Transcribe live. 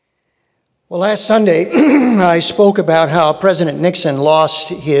Well, last Sunday, I spoke about how President Nixon lost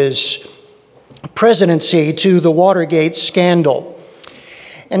his presidency to the Watergate scandal.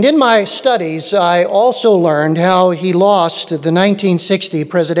 And in my studies, I also learned how he lost the 1960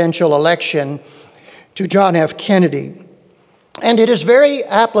 presidential election to John F. Kennedy. And it is very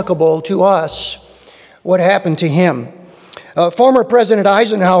applicable to us what happened to him. Former President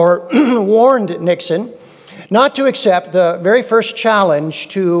Eisenhower warned Nixon not to accept the very first challenge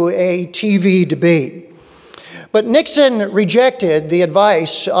to a TV debate. But Nixon rejected the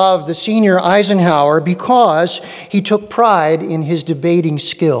advice of the senior Eisenhower because he took pride in his debating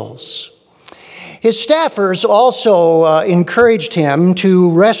skills. His staffers also encouraged him to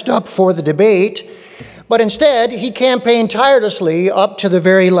rest up for the debate, but instead he campaigned tirelessly up to the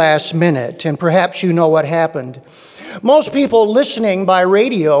very last minute, and perhaps you know what happened. Most people listening by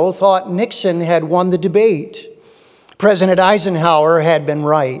radio thought Nixon had won the debate. President Eisenhower had been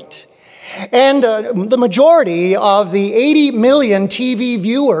right. And the majority of the 80 million TV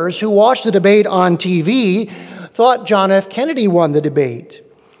viewers who watched the debate on TV thought John F. Kennedy won the debate.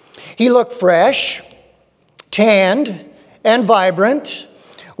 He looked fresh, tanned, and vibrant,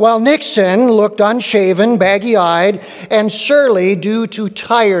 while Nixon looked unshaven, baggy-eyed, and surly due to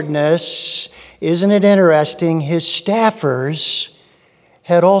tiredness. Isn't it interesting? His staffers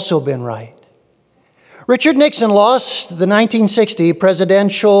had also been right. Richard Nixon lost the 1960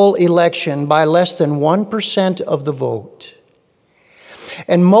 presidential election by less than 1% of the vote.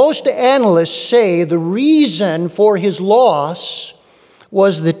 And most analysts say the reason for his loss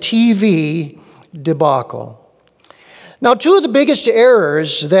was the TV debacle. Now, two of the biggest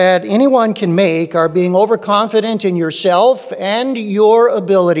errors that anyone can make are being overconfident in yourself and your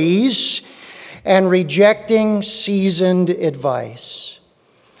abilities and rejecting seasoned advice.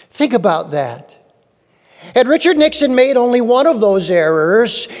 Think about that. Had Richard Nixon made only one of those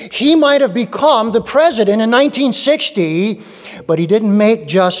errors, he might have become the president in 1960, but he didn't make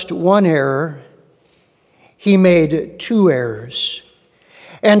just one error. He made two errors.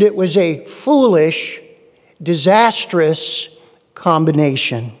 And it was a foolish, disastrous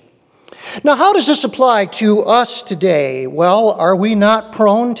combination. Now, how does this apply to us today? Well, are we not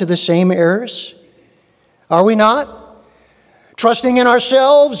prone to the same errors? Are we not? Trusting in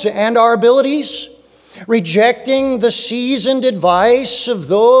ourselves and our abilities? Rejecting the seasoned advice of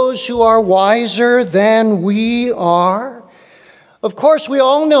those who are wiser than we are? Of course, we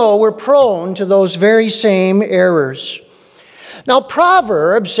all know we're prone to those very same errors. Now,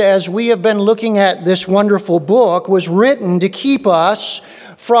 Proverbs, as we have been looking at this wonderful book, was written to keep us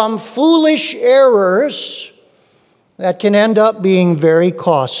from foolish errors that can end up being very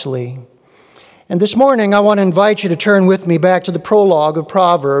costly. And this morning, I want to invite you to turn with me back to the prologue of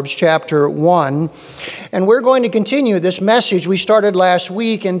Proverbs chapter 1. And we're going to continue this message we started last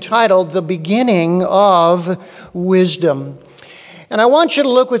week entitled The Beginning of Wisdom. And I want you to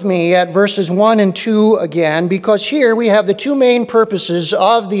look with me at verses 1 and 2 again, because here we have the two main purposes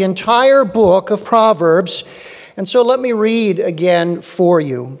of the entire book of Proverbs. And so let me read again for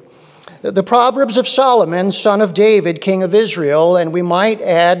you. The Proverbs of Solomon, son of David, king of Israel, and we might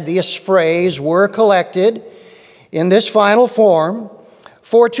add this phrase, were collected in this final form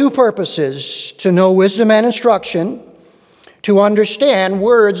for two purposes: to know wisdom and instruction, to understand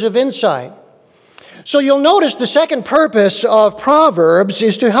words of insight. So you'll notice the second purpose of Proverbs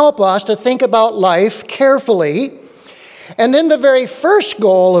is to help us to think about life carefully. And then the very first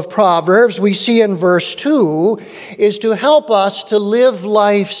goal of Proverbs we see in verse 2 is to help us to live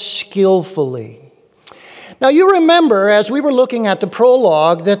life skillfully. Now you remember as we were looking at the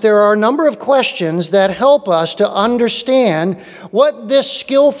prologue that there are a number of questions that help us to understand what this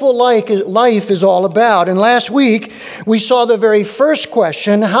skillful life is all about. And last week we saw the very first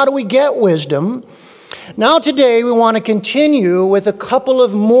question: how do we get wisdom? Now today we want to continue with a couple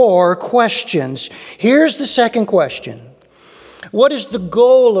of more questions. Here's the second question. What is the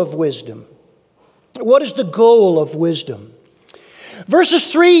goal of wisdom? What is the goal of wisdom? Verses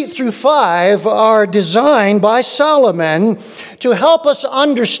 3 through 5 are designed by Solomon to help us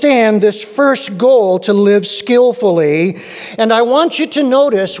understand this first goal, to live skillfully. And I want you to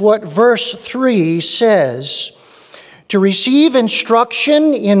notice what verse 3 says: to receive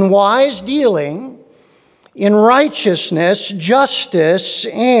instruction in wise dealing, in righteousness, justice,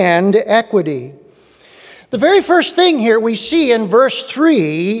 and equity. The very first thing here we see in verse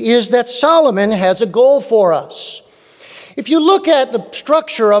 3 is that Solomon has a goal for us. If you look at the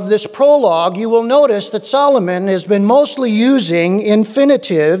structure of this prologue, you will notice that Solomon has been mostly using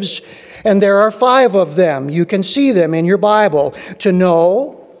infinitives, and there are 5 of them. You can see them in your Bible: to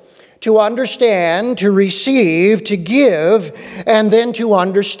know, to understand, to receive, to give, and then to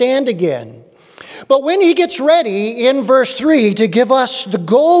understand again. But when he gets ready in verse 3 to give us the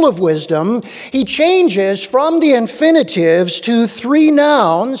goal of wisdom, he changes from the infinitives to three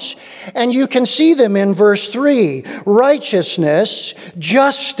nouns, and you can see them in verse 3: righteousness,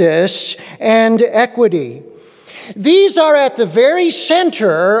 justice, and equity. These are at the very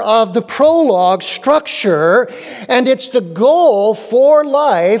center of the prologue structure, and it's the goal for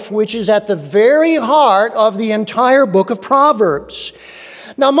life, which is at the very heart of the entire book of Proverbs.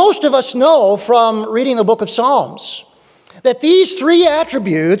 Now, most of us know from reading the book of Psalms that these three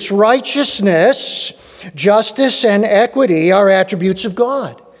attributes, righteousness, justice, and equity, are attributes of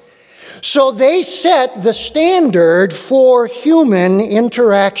God. So they set the standard for human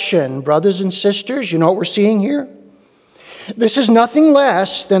interaction. Brothers and sisters, you know what we're seeing here? This is nothing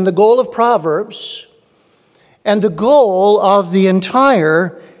less than the goal of Proverbs and the goal of the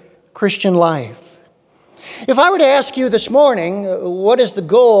entire Christian life. If I were to ask you this morning, what is the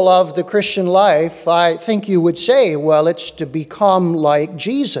goal of the Christian life? I think you would say, well, it's to become like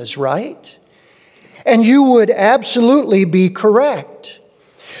Jesus, right? And you would absolutely be correct.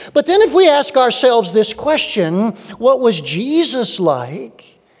 But then if we ask ourselves this question, what was Jesus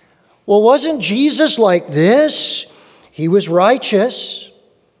like? Well, wasn't Jesus like this? He was righteous,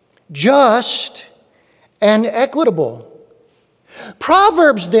 just, and equitable.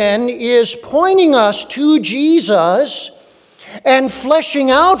 Proverbs then is pointing us to Jesus and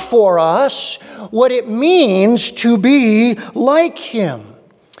fleshing out for us what it means to be like him.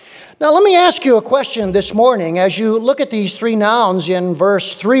 Now let me ask you a question this morning. As you look at these three nouns in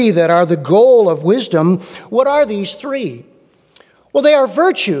verse 3 that are the goal of wisdom, what are these three? Well, they are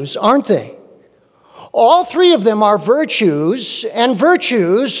virtues, aren't they? All three of them are virtues, and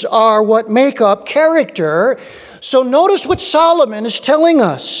virtues are what make up character. So notice what Solomon is telling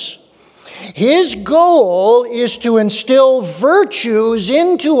us. His goal is to instill virtues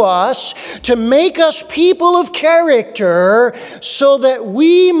into us, to make us people of character, so that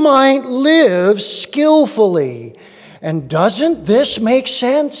we might live skillfully. And doesn't this make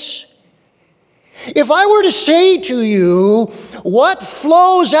sense? If I were to say to you, what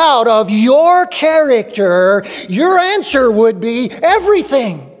flows out of your character, your answer would be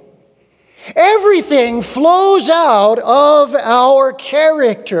everything. Everything flows out of our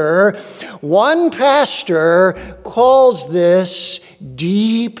character. One pastor calls this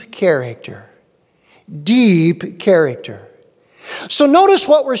deep character. Deep character. So notice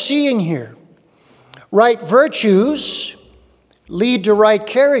what we're seeing here. Right virtues lead to right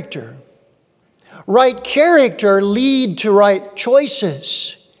character. Right character lead to right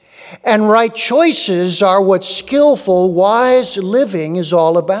choices. And right choices are what skillful, wise living is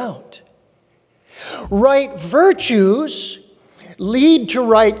all about. Right virtues lead to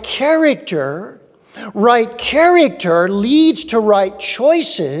right character. Right character leads to right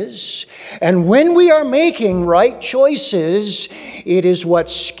choices. And when we are making right choices, it is what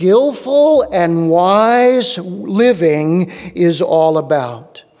skillful and wise living is all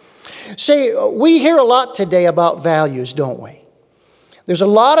about. Say, we hear a lot today about values, don't we? There's a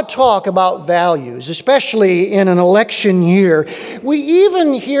lot of talk about values, especially in an election year. We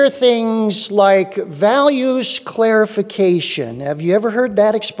even hear things like values clarification. Have you ever heard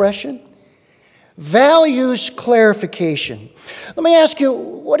that expression? Values clarification. Let me ask you,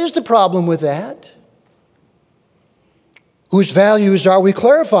 what is the problem with that? Whose values are we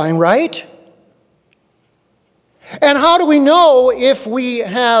clarifying, right? And how do we know if we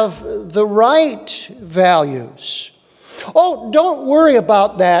have the right values? Oh, don't worry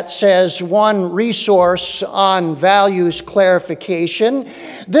about that, says one resource on values clarification.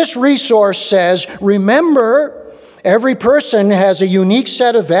 This resource says, remember, every person has a unique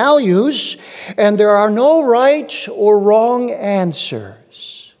set of values, and there are no right or wrong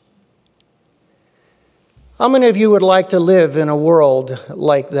answers. How many of you would like to live in a world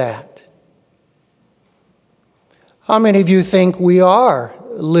like that? How many of you think we are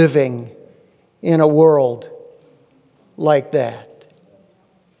living in a world like that?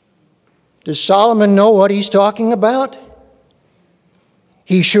 Does Solomon know what he's talking about?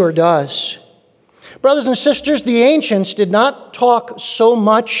 He sure does. Brothers and sisters, the ancients did not talk so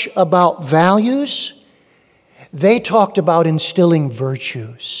much about values. They talked about instilling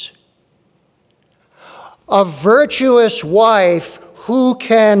virtues. A virtuous wife who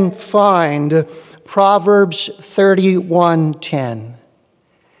can find? Proverbs 31:10.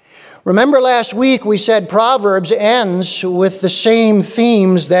 Remember last week we said Proverbs ends with the same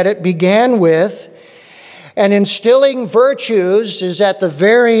themes that it began with, and instilling virtues is at the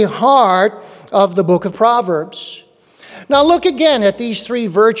very heart of the book of Proverbs. Now look again at these three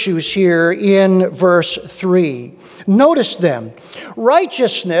virtues here in verse 3. Notice them.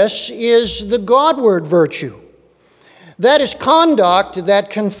 Righteousness is the Godward virtue. That is conduct that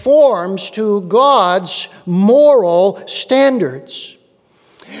conforms to God's moral standards.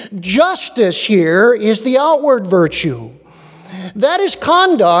 Justice here is the outward virtue. That is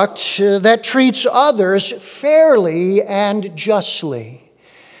conduct that treats others fairly and justly.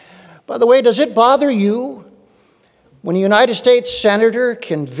 By the way, does it bother you when a United States senator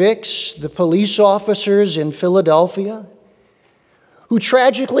convicts the police officers in Philadelphia who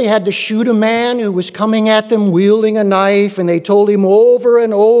tragically had to shoot a man who was coming at them wielding a knife, and they told him over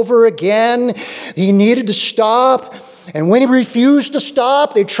and over again he needed to stop? And when he refused to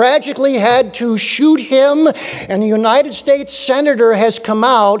stop, they tragically had to shoot him, and the United States senator has come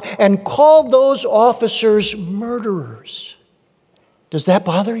out and called those officers murderers. Does that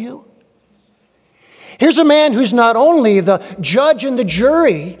bother you? Here's a man who's not only the judge and the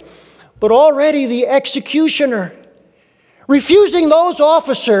jury, but already the executioner, refusing those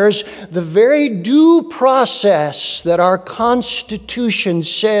officers the very due process that our Constitution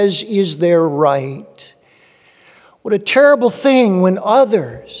says is their right. What a terrible thing when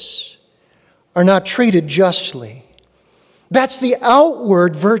others are not treated justly. That's the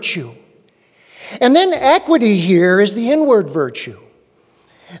outward virtue. And then equity here is the inward virtue.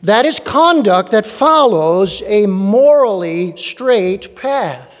 That is conduct that follows a morally straight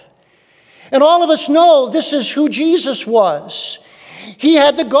path. And all of us know this is who Jesus was. He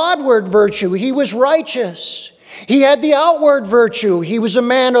had the Godward virtue. He was righteous. He had the outward virtue. He was a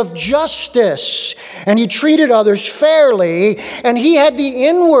man of justice, and he treated others fairly. And he had the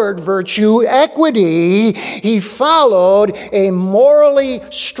inward virtue, equity. He followed a morally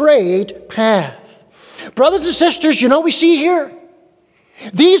straight path. Brothers and sisters, you know what we see here?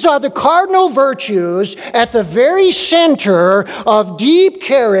 These are the cardinal virtues at the very center of deep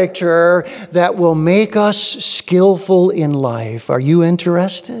character that will make us skillful in life. Are you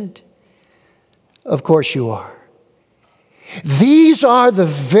interested? Of course you are. These are the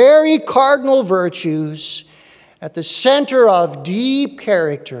very cardinal virtues at the center of deep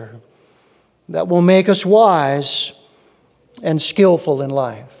character that will make us wise and skillful in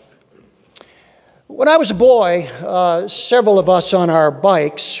life. When I was a boy, several of us on our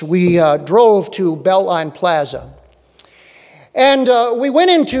bikes, we drove to Beltline Plaza. And we went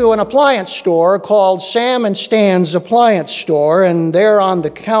into an appliance store called Sam and Stan's Appliance Store, and there on the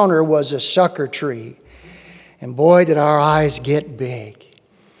counter was a sucker tree. And boy, did our eyes get big.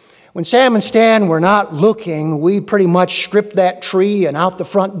 When Sam and Stan were not looking, we pretty much stripped that tree and out the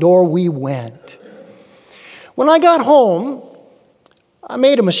front door we went. When I got home, I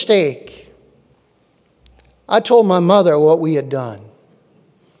made a mistake. I told my mother what we had done.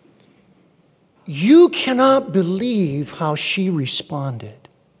 You cannot believe how she responded.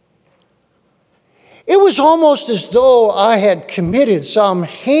 It was almost as though I had committed some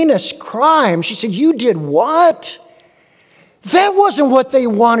heinous crime. She said, "You did what? That wasn't what they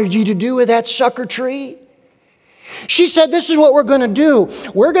wanted you to do with that sucker tree." She said, "This is what we're going to do.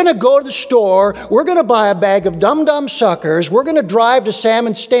 We're going to go to the store. We're going to buy a bag of dum-dum suckers. We're going to drive to Sam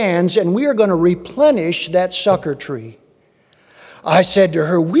and Stan's, and we are going to replenish that sucker tree." I said to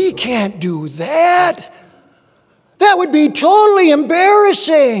her, "We can't do that. That would be totally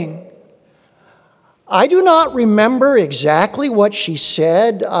embarrassing." I do not remember exactly what she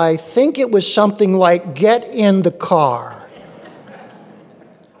said. I think it was something like, "Get in the car."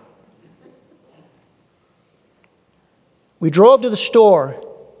 We drove to the store,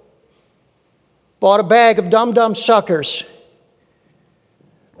 bought a bag of dum-dum suckers,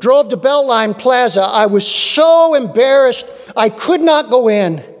 drove to Beltline Plaza. I was so embarrassed, I could not go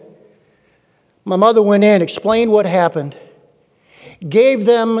in. My mother went in, explained what happened, gave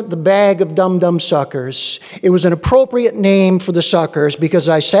them the bag of dum-dum suckers. It was an appropriate name for the suckers because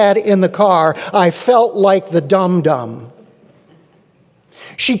I sat in the car. I felt like the dum-dum.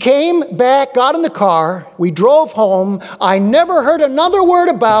 She came back, got in the car, we drove home. I never heard another word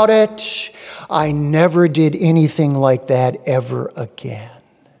about it. I never did anything like that ever again.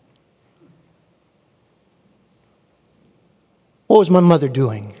 What was my mother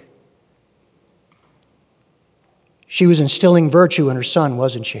doing? She was instilling virtue in her son,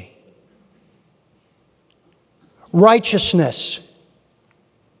 wasn't she? Righteousness,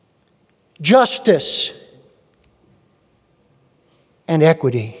 justice, and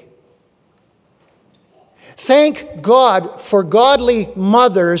equity. Thank God for godly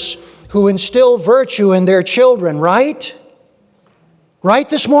mothers who instill virtue in their children, right? Right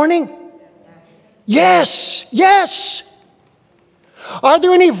this morning? Yes, yes. Are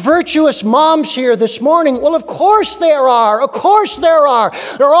there any virtuous moms here this morning? Well, of course there are. Of course there are.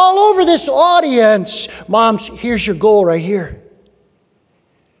 They're all over this audience. Moms, here's your goal right here.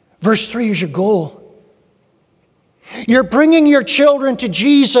 Verse 3 is your goal. You're bringing your children to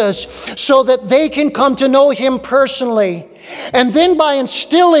Jesus so that they can come to know Him personally. And then by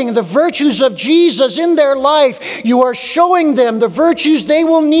instilling the virtues of Jesus in their life, you are showing them the virtues they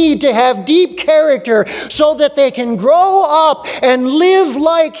will need to have deep character so that they can grow up and live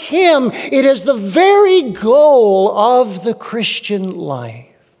like Him. It is the very goal of the Christian life.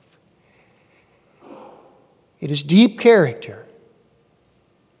 It is deep character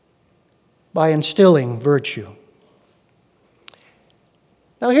by instilling virtue.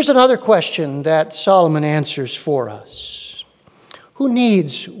 Now here's another question that Solomon answers for us. Who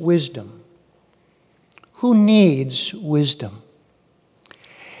needs wisdom? Who needs wisdom?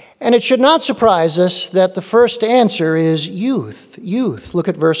 And it should not surprise us that the first answer is youth. Youth. Look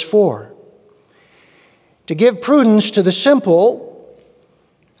at verse 4. To give prudence to the simple,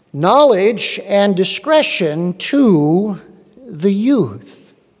 knowledge and discretion to the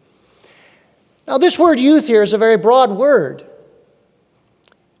youth. Now this word youth here is a very broad word.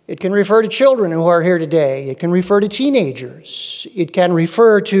 It can refer to children who are here today. It can refer to teenagers. It can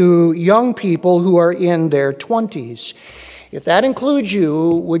refer to young people who are in their 20s. If that includes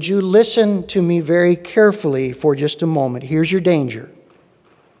you, would you listen to me very carefully for just a moment? Here's your danger.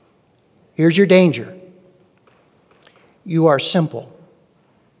 Here's your danger. You are simple.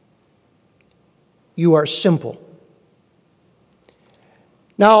 You are simple.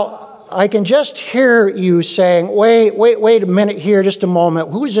 Now, I can just hear you saying, wait a minute here, just a moment.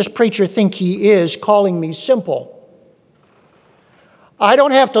 Who does this preacher think he is calling me simple? I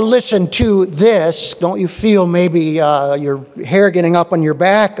don't have to listen to this. Don't you feel maybe your hair getting up on your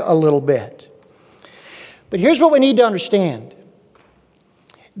back a little bit? But here's what we need to understand.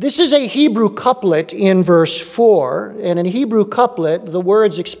 This is a Hebrew couplet in verse 4, and in a Hebrew couplet, the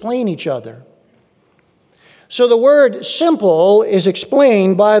words explain each other. So the word simple is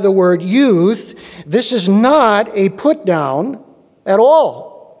explained by the word youth. This is not a put down at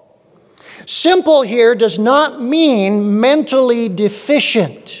all. Simple here does not mean mentally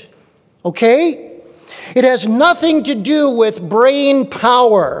deficient. Okay? It has nothing to do with brain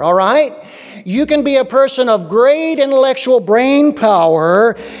power, all right? You can be a person of great intellectual brain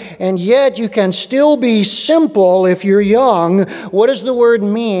power, and yet you can still be simple if you're young. What does the word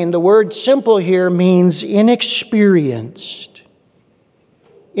mean? The word simple here means inexperienced.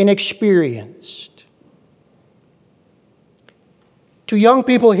 Inexperienced. To young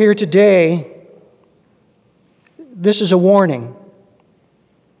people here today, this is a warning.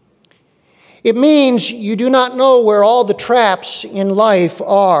 It means you do not know where all the traps in life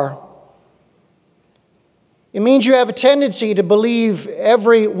are. It means you have a tendency to believe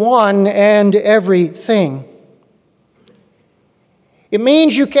everyone and everything. It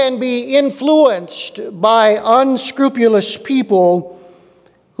means you can be influenced by unscrupulous people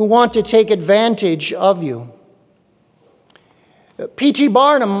who want to take advantage of you. P.T.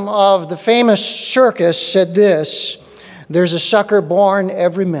 Barnum of the famous circus said this: "There's a sucker born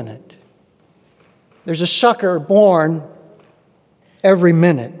every minute." There's a sucker born every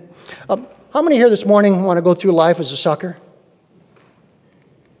minute. How many here this morning want to go through life as a sucker?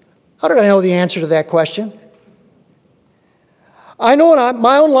 How did I know the answer to that question? I know in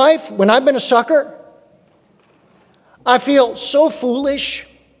my own life, when I've been a sucker, I feel so foolish.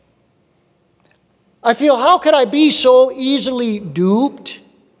 I feel, how could I be so easily duped?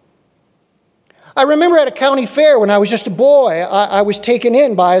 I remember at a county fair when I was just a boy, I was taken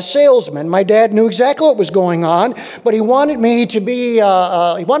in by a salesman. My dad knew exactly what was going on, but he wanted me to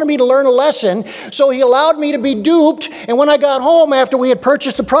learn a lesson, so he allowed me to be duped. And when I got home after we had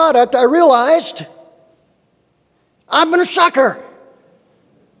purchased the product, I realized I've been a sucker.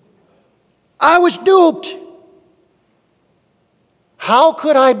 I was duped. How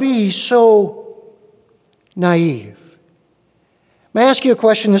could I be so naive? May I ask you a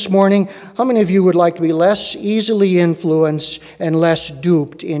question this morning? How many of you would like to be less easily influenced and less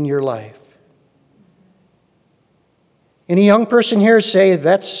duped in your life? Any young person here say,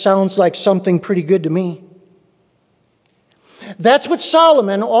 that sounds like something pretty good to me? That's what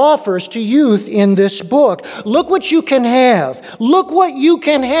Solomon offers to youth in this book. Look what you can have. Look what you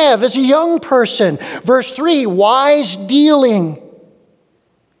can have as a young person. Verse 3, wise dealing.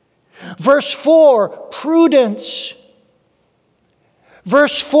 Verse 4, prudence.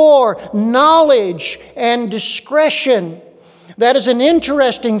 Verse 4, knowledge and discretion. That is an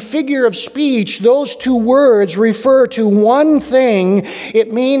interesting figure of speech. Those two words refer to one thing.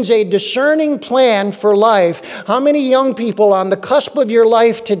 It means a discerning plan for life. How many young people on the cusp of your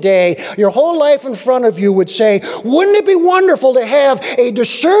life today, your whole life in front of you, would say, wouldn't it be wonderful to have a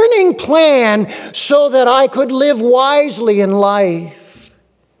discerning plan so that I could live wisely in life?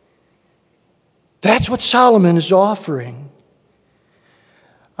 That's what Solomon is offering.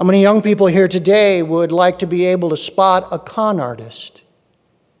 How many young people here today would like to be able to spot a con artist?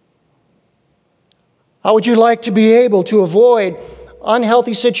 How would you like to be able to avoid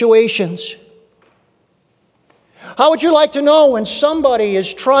unhealthy situations? How would you like to know when somebody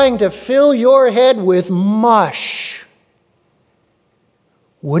is trying to fill your head with mush?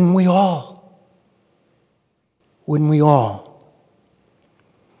 Wouldn't we all? Wouldn't we all?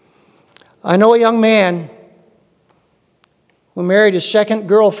 I know a young man who married his second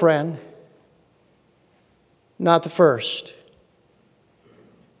girlfriend, not the first.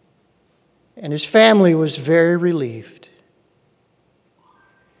 And his family was very relieved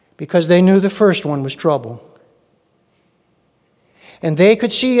because they knew the first one was trouble. And they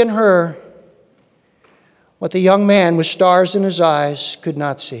could see in her what the young man with stars in his eyes could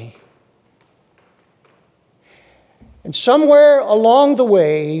not see. And somewhere along the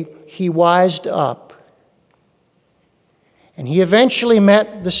way, he wised up. And he eventually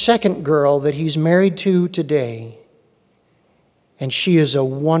met the second girl that he's married to today. And she is a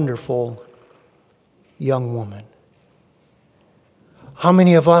wonderful young woman. How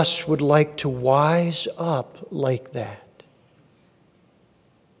many of us would like to wise up like that?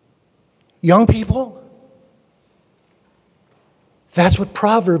 Young people, that's what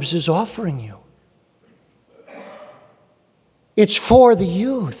Proverbs is offering you. It's for the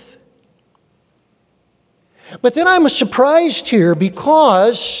youth. But then I'm surprised here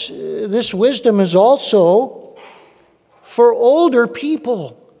because this wisdom is also for older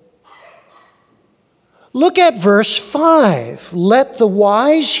people. Look at verse 5. Let the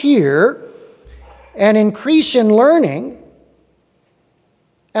wise hear and increase in learning,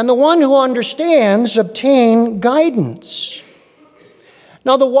 and the one who understands obtain guidance.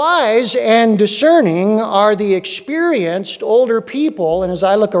 Now, the wise and discerning are the experienced older people, and as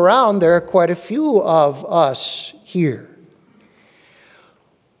I look around, there are quite a few of us here.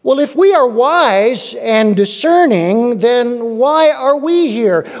 Well, if we are wise and discerning, then why are we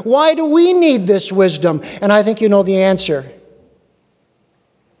here? Why do we need this wisdom? And I think you know the answer.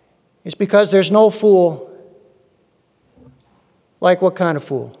 It's because there's no fool. Like what kind of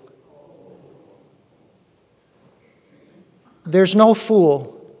fool? There's no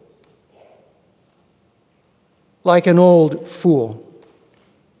fool like an old fool.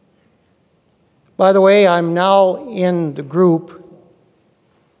 By the way, I'm now in the group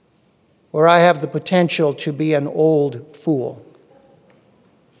where I have the potential to be an old fool.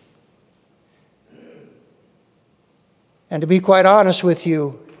 And to be quite honest with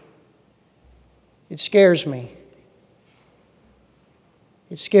you, it scares me.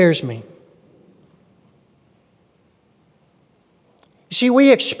 It scares me. You see,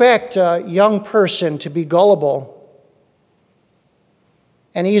 we expect a young person to be gullible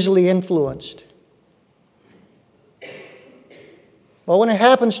and easily influenced. Well, when it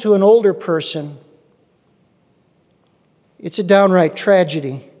happens to an older person, it's a downright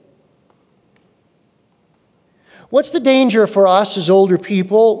tragedy. What's the danger for us as older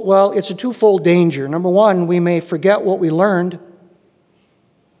people? Well, it's a twofold danger. Number one, we may forget what we learned.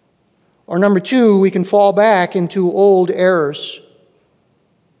 Or number two, we can fall back into old errors.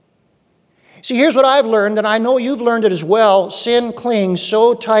 See, here's what I've learned, and I know you've learned it as well. Sin clings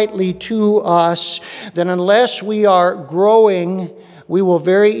so tightly to us that unless we are growing, we will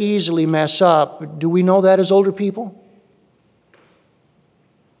very easily mess up. Do we know that as older people?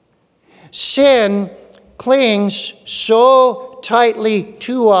 Sin clings so tightly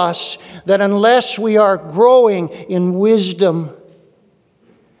to us that unless we are growing in wisdom,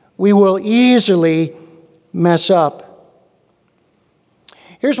 we will easily mess up.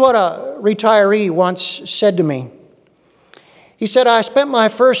 Here's what a retiree once said to me. He said, I spent my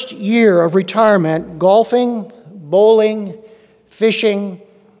first year of retirement golfing, bowling, fishing,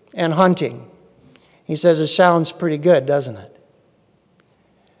 and hunting. He says, it sounds pretty good, doesn't it?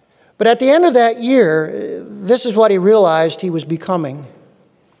 But at the end of that year, this is what he realized he was becoming.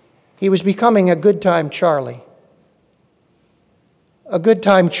 He was becoming a good time Charlie. A good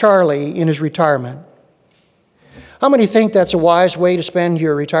time Charlie in his retirement. How many think that's a wise way to spend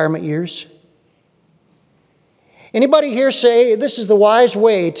your retirement years? Anybody here say this is the wise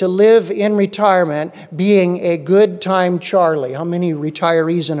way to live in retirement, being a good time Charlie? How many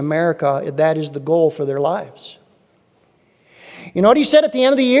retirees in America, that is the goal for their lives? You know what he said at the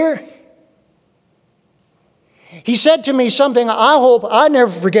end of the year? He said to me something I hope I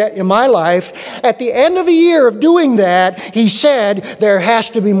never forget in my life. At the end of a year of doing that, he said, there has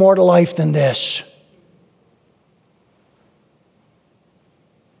to be more to life than this.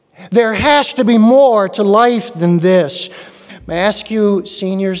 There has to be more to life than this. May I ask you,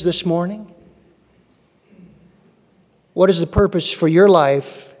 seniors, this morning? What is the purpose for your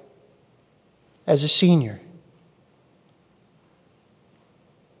life as a senior?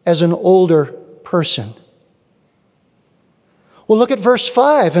 As an older person? Well, look at verse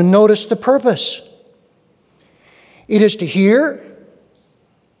 5 and notice the purpose. It is to hear.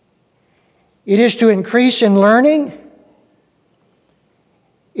 It is to increase in learning.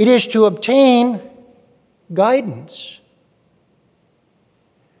 It is to obtain guidance.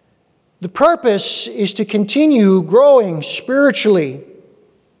 The purpose is to continue growing spiritually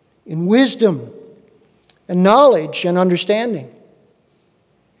in wisdom and knowledge and understanding.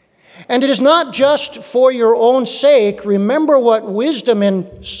 And it is not just for your own sake. Remember what wisdom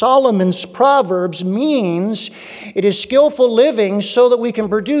in Solomon's Proverbs means. It is skillful living so that we can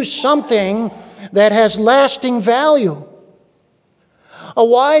produce something that has lasting value. A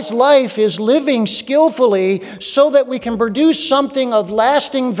wise life is living skillfully so that we can produce something of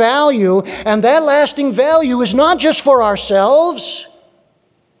lasting value, and that lasting value is not just for ourselves,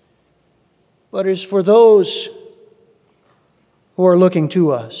 but is for those who are looking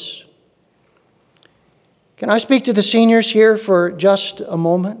to us. Can I speak to the seniors here for just a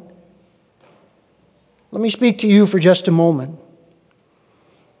moment? Let me speak to you for just a moment.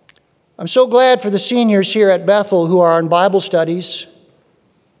 I'm so glad for the seniors here at Bethel who are in Bible studies,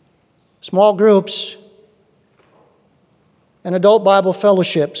 small groups, and adult Bible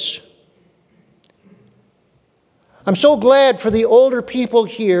fellowships. I'm so glad for the older people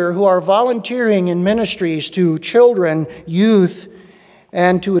here who are volunteering in ministries to children, youth,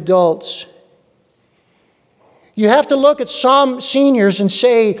 and to adults. You have to look at some seniors and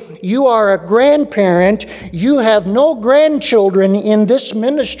say, you are a grandparent, you have no grandchildren in this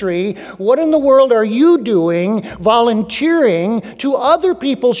ministry. What in the world are you doing volunteering to other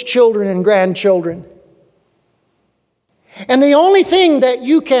people's children and grandchildren? And the only thing that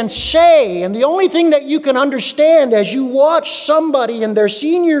you can say and the only thing that you can understand as you watch somebody in their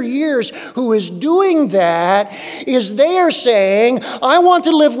senior years who is doing that is they are saying, I want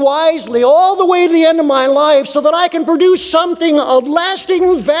to live wisely all the way to the end of my life so that I can produce something of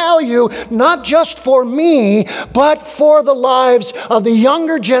lasting value, not just for me, but for the lives of the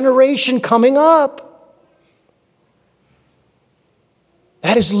younger generation coming up.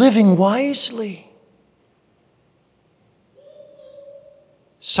 That is living wisely.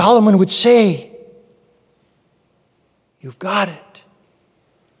 Solomon would say, you've got it.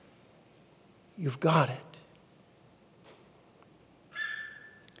 You've got it.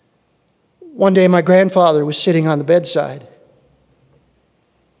 One day my grandfather was sitting on the bedside.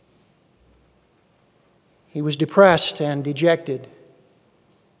 He was depressed and dejected.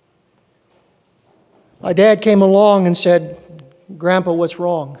 My dad came along and said, Grandpa, what's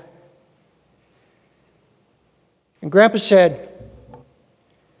wrong? And Grandpa said,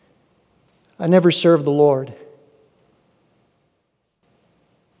 I never served the Lord.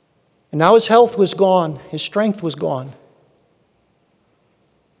 And now his health was gone, his strength was gone.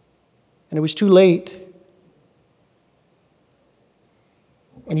 And it was too late.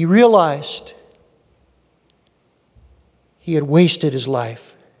 And he realized he had wasted his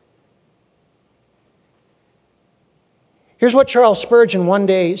life. Here's what Charles Spurgeon one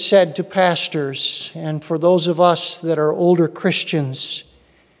day said to pastors, and for those of us that are older Christians,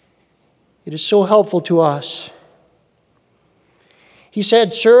 it is so helpful to us. He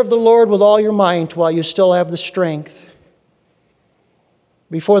said, serve the Lord with all your might while you still have the strength,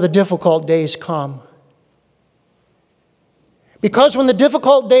 before the difficult days come. Because when the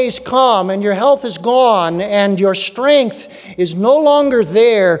difficult days come and your health is gone and your strength is no longer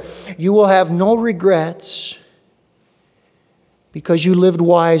there, you will have no regrets because you lived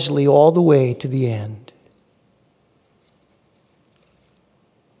wisely all the way to the end.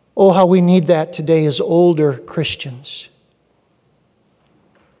 Oh, how we need that today as older Christians.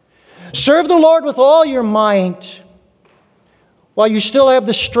 Serve the Lord with all your might while you still have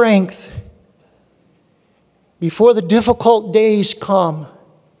the strength before the difficult days come.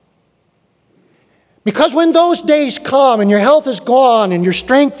 Because when those days come and your health is gone and your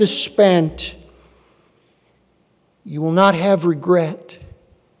strength is spent, you will not have regret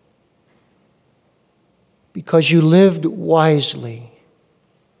because you lived wisely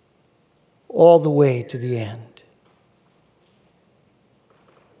all the way to the end.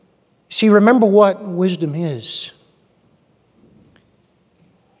 See, remember what wisdom is.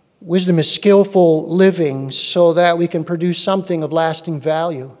 Wisdom is skillful living so that we can produce something of lasting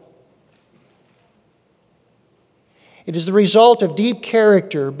value. It is the result of deep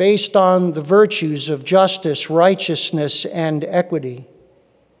character based on the virtues of justice, righteousness, and equity.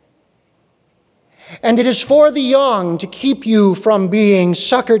 And it is for the young to keep you from being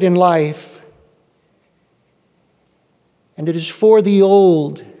suckered in life. And it is for the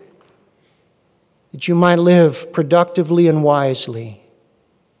old that you might live productively and wisely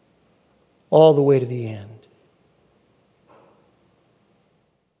all the way to the end.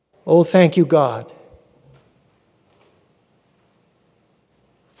 Oh, thank you, God,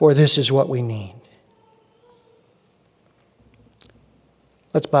 for this is what we need.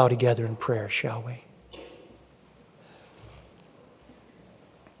 Let's bow together in prayer, shall we?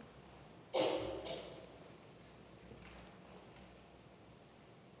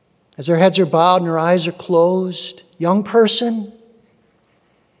 As their heads are bowed and their eyes are closed, young person,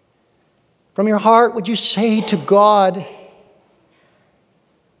 from your heart, would you say to God,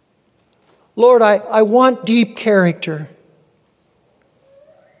 Lord, I want deep character.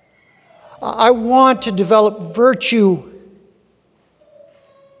 I want to develop virtue.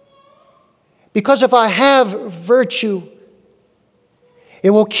 Because if I have virtue, it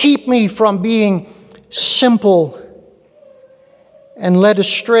will keep me from being simple and led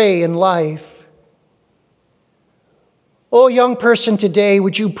astray in life. Oh, young person today,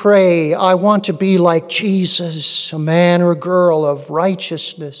 would you pray, I want to be like Jesus, a man or a girl of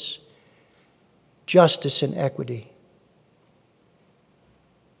righteousness, justice, and equity.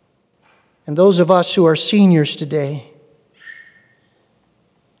 And those of us who are seniors today,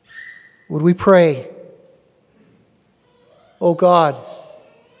 would we pray, oh God,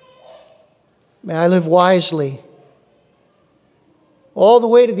 may I live wisely all the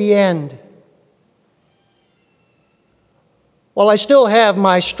way to the end, while I still have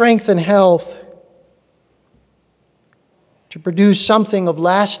my strength and health to produce something of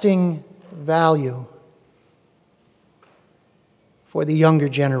lasting value for the younger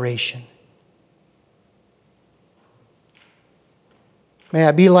generation. May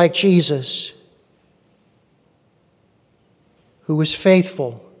I be like Jesus, who was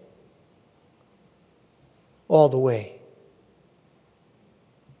faithful all the way.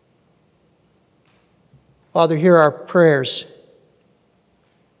 Father, hear our prayers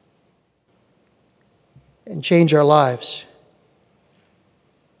and change our lives,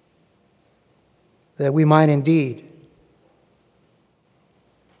 that we might indeed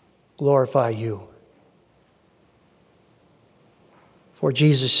glorify you. For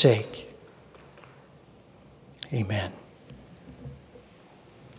Jesus' sake, amen.